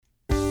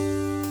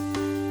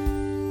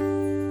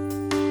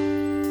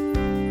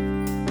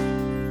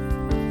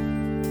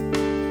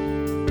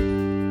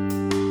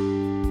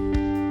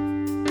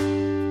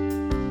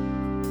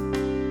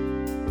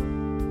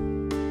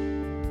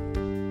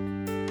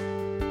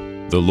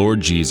The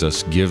Lord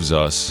Jesus gives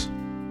us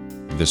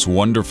this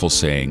wonderful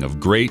saying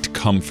of great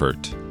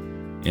comfort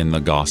in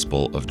the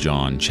Gospel of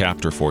John,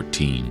 chapter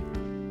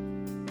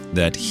 14,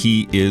 that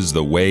He is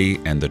the way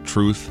and the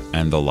truth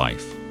and the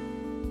life.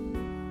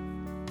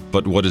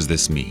 But what does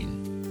this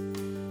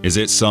mean? Is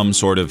it some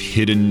sort of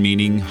hidden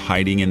meaning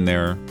hiding in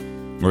there,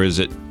 or is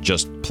it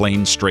just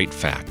plain straight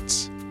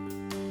facts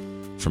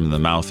from the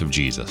mouth of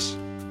Jesus?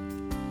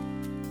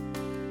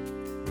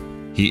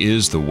 He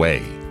is the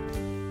way.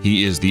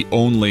 He is the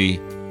only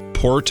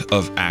port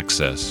of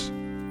access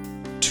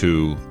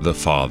to the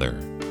Father.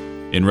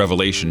 In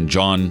Revelation,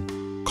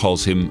 John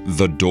calls Him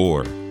the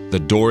door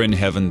in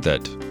heaven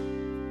that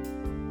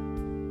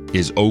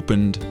is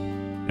opened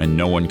and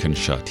no one can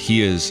shut.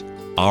 He is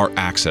our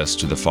access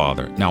to the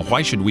Father. Now,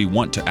 why should we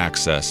want to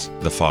access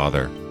the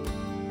Father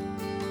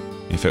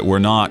if it were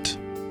not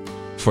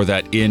for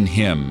that in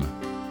Him,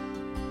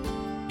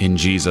 in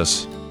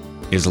Jesus,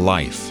 is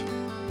life,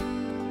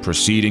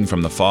 proceeding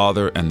from the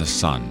Father and the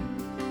Son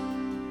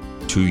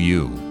to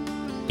you,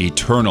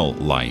 eternal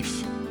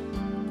life,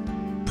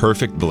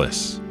 perfect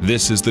bliss.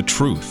 This is the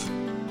truth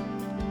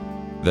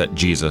that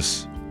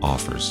Jesus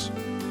offers.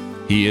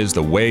 He is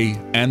the way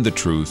and the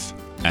truth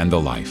and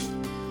the life.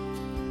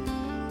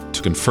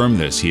 To confirm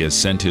this, He has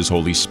sent His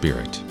Holy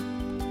Spirit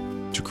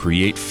to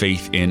create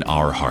faith in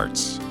our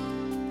hearts.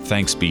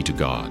 Thanks be to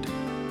God.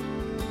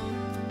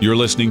 You're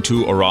listening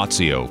to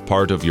Oratio,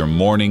 part of your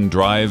morning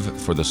drive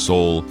for the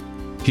soul,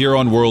 here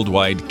on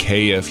Worldwide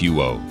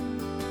KFUO.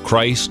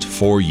 Christ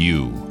for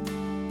you,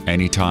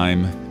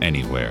 anytime,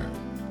 anywhere.